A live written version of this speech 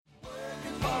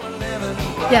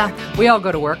Yeah, we all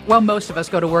go to work. Well, most of us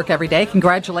go to work every day.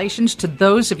 Congratulations to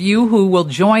those of you who will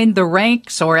join the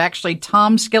ranks, or actually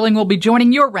Tom Skilling will be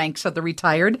joining your ranks of the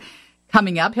retired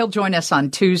coming up. He'll join us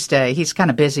on Tuesday. He's kind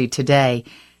of busy today.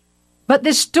 But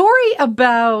this story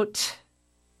about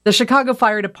the Chicago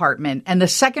Fire Department and the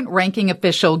second ranking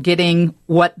official getting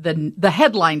what the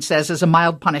headline says is a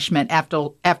mild punishment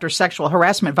after sexual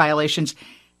harassment violations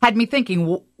had me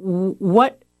thinking,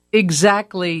 what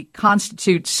exactly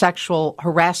constitutes sexual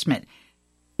harassment?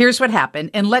 Here's what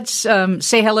happened. And let's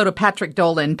say hello to Patrick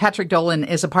Dolan. Patrick Dolan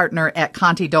is a partner at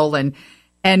Conti Dolan.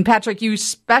 And Patrick, you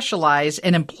specialize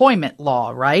in employment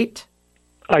law, right?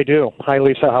 I do. Hi,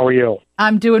 Lisa. How are you?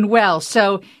 I'm doing well.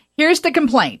 So here's the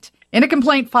complaint. In a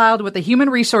complaint filed with the Human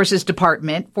Resources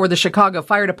Department for the Chicago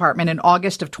Fire Department in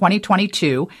August of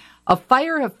 2022, a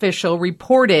fire official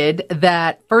reported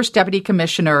that First Deputy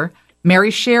Commissioner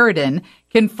Mary Sheridan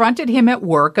confronted him at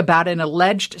work about an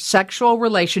alleged sexual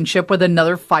relationship with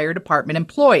another fire department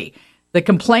employee. The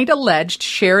complaint alleged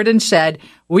Sheridan said,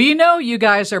 "We know you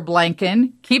guys are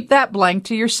blanking. Keep that blank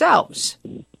to yourselves."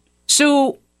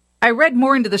 So I read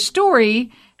more into the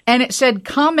story, and it said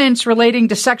comments relating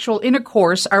to sexual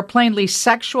intercourse are plainly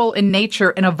sexual in nature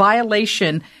and a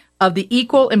violation of the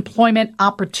Equal Employment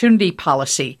Opportunity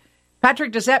Policy.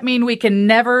 Patrick, does that mean we can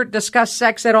never discuss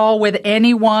sex at all with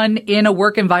anyone in a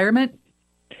work environment?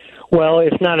 Well,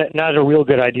 it's not a real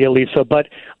good idea, Lisa, but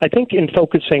I think in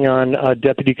focusing on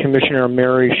Deputy Commissioner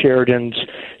Mary Sheridan's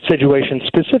situation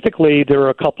specifically, there are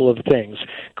a couple of things.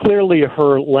 Clearly,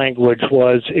 her language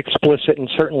was explicit and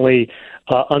certainly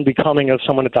unbecoming of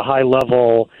someone at the high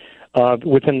level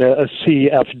within the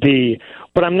CFD,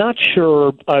 but I'm not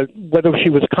sure whether she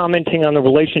was commenting on the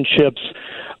relationships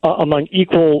among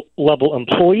equal level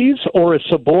employees or a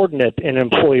subordinate an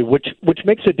employee, which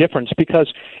makes a difference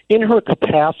because in her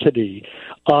capacity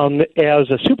as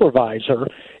a supervisor,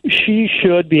 she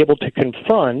should be able to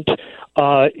confront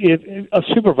if a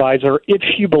supervisor if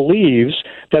she believes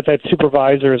that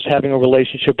supervisor is having a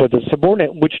relationship with a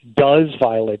subordinate, which does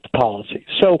violate the policy.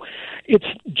 So it's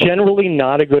generally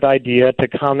not a good idea to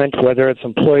comment whether it's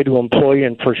employee to employee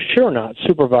and for sure not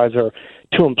supervisor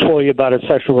to employee about a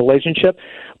sexual relationship.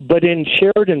 But in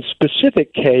Sheridan's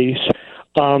specific case,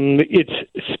 it's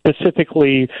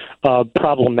specifically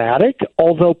problematic,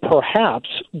 although perhaps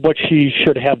what she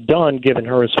should have done given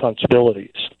her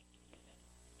responsibilities.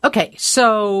 Okay,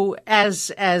 so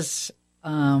as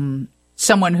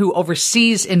someone who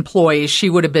oversees employees, she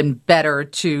would have been better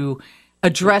to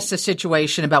address a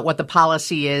situation about what the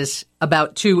policy is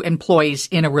about two employees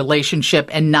in a relationship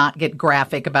and not get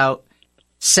graphic about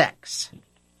sex.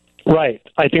 Right.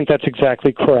 I think that's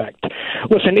exactly correct.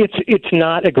 Listen, it's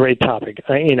not a great topic,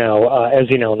 as you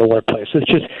know, in the workplace.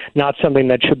 It's just not something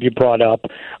that should be brought up.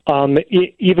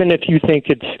 Even if you think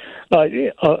it's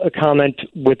a comment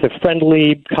with a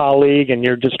friendly colleague and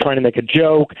you're just trying to make a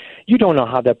joke, you don't know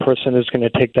how that person is going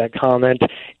to take that comment.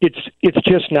 It's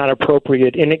just not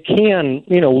appropriate, and it can,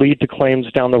 lead to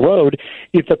claims down the road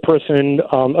if the person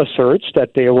asserts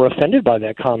that they were offended by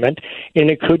that comment,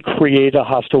 and it could create a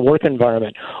hostile work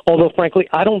environment. Although, frankly,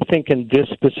 I don't think in this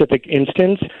specific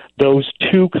instance, those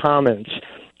two comments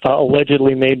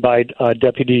allegedly made by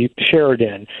Deputy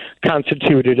Sheridan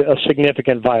constituted a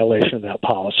significant violation of that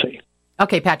policy.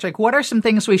 Okay, Patrick, what are some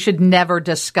things we should never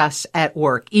discuss at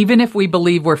work, even if we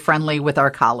believe we're friendly with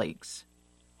our colleagues?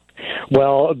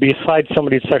 Well, besides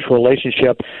somebody's sexual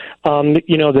relationship, there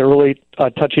are really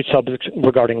touchy subjects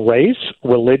regarding race,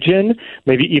 religion,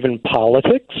 maybe even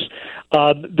politics.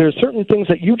 There's certain things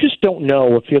that you just don't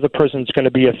know if the other person's going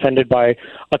to be offended by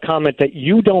a comment that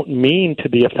you don't mean to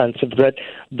be offensive, that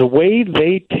the way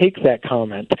they take that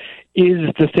comment is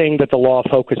the thing that the law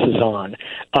focuses on.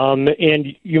 And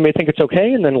you may think it's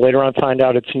okay, and then later on find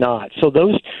out it's not. So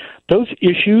those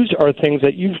issues are things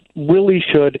that you really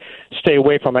should stay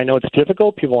away from. I know it's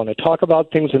difficult. People want to talk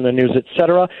about things in the news, et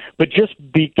cetera, but just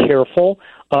be careful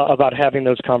about having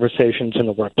those conversations in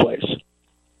the workplace.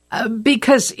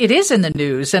 Because it is in the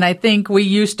news, and I think we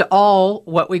used to all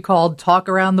what we called talk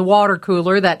around the water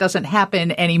cooler. That doesn't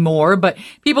happen anymore, but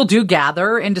people do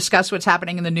gather and discuss what's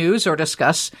happening in the news or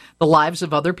discuss the lives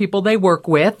of other people they work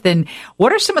with. And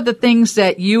what are some of the things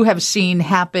that you have seen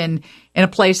happen in a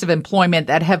place of employment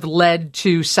that have led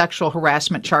to sexual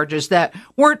harassment charges that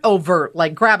weren't overt,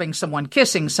 like grabbing someone,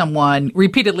 kissing someone,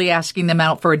 repeatedly asking them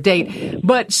out for a date,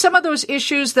 but some of those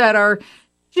issues that are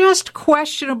just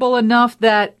questionable enough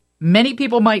that many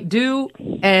people might do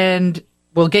and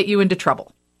will get you into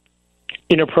trouble?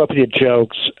 Inappropriate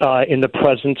jokes in the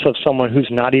presence of someone who's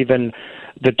not even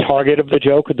the target of the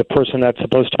joke, or the person that's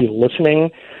supposed to be listening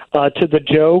to the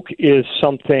joke, is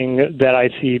something that I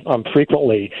see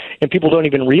frequently. And people don't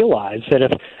even realize that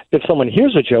if someone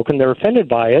hears a joke and they're offended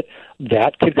by it,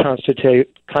 that could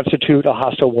constitute a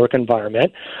hostile work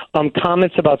environment.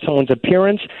 Comments about someone's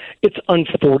appearance, it's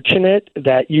unfortunate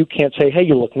that you can't say, hey,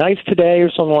 you look nice today, or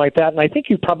something like that. And I think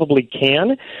you probably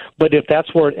can, but if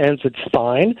that's where it ends, it's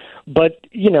fine. But,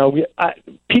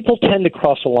 people tend to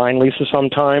cross a line, Lisa,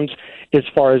 sometimes, as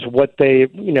far as what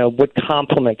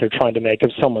compliment they're trying to make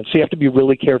of someone. So you have to be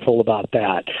really careful about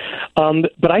that.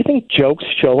 But I think jokes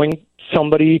showing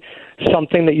somebody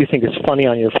something that you think is funny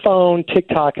on your phone,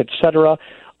 TikTok, etc.,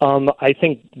 I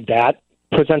think that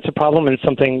presents a problem, and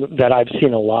something that I've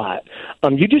seen a lot.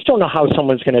 You just don't know how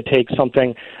someone's going to take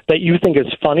something that you think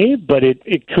is funny, but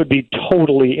it could be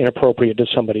totally inappropriate to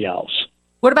somebody else.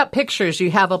 What about pictures you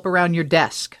have up around your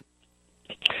desk?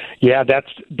 Yeah,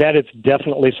 that is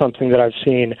definitely something that I've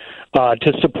seen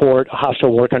to support a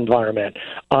hostile work environment.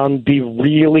 Be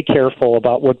really careful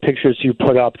about what pictures you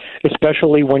put up,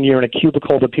 especially when you're in a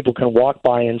cubicle that people can walk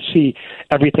by and see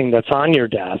everything that's on your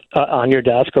desk,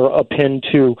 or a pin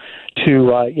to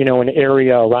an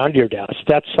area around your desk.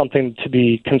 That's something to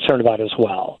be concerned about as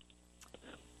well.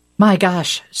 My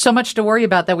gosh, so much to worry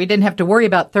about that we didn't have to worry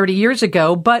about 30 years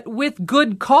ago, but with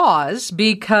good cause,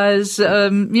 because, so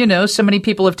many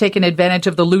people have taken advantage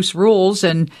of the loose rules,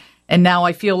 and now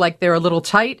I feel like they're a little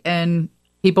tight, and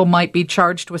people might be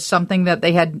charged with something that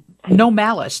they had no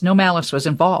malice was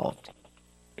involved.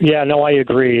 Yeah, no, I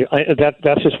agree.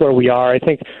 That's just where we are. I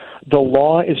think the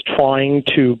law is trying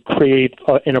to create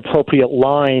an appropriate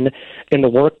line in the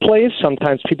workplace.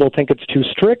 Sometimes people think it's too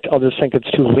strict, others think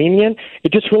it's too lenient.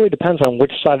 It just really depends on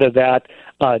which side of that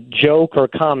joke or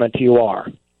comment you are.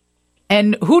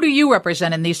 And who do you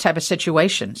represent in these type of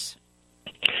situations?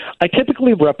 I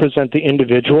typically represent the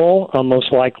individual,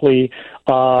 most likely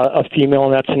a female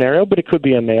in that scenario, but it could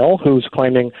be a male who's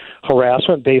claiming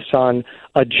harassment based on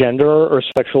a gender or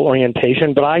sexual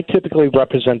orientation, but I typically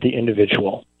represent the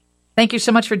individual. Thank you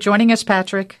so much for joining us,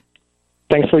 Patrick.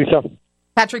 Thanks, Lisa.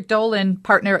 Patrick Dolan,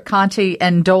 partner at Conti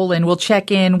and Dolan. We'll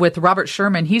check in with Robert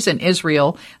Sherman. He's in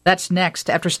Israel. That's next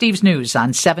after Steve's News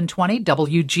on 720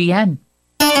 WGN.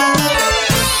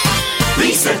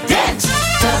 Lisa Dent,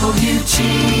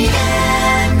 WGN.